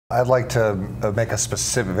I'd like to make a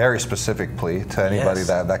very specific plea to anybody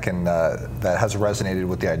that has resonated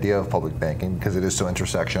with the idea of public banking, because it is so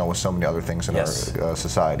intersectional with so many other things in our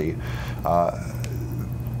society.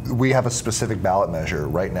 We have a specific ballot measure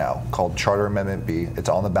right now called Charter Amendment B. It's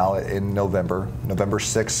on the ballot in November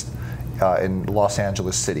 6th in Los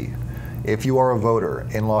Angeles City. If you are a voter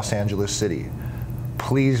in Los Angeles City,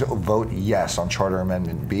 please vote yes on Charter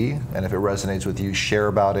Amendment B, and if it resonates with you, share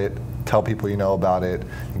about it, tell people you know about it,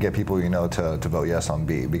 and get people you know to vote yes on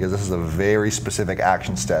B, because this is a very specific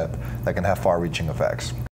action step that can have far-reaching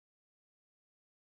effects.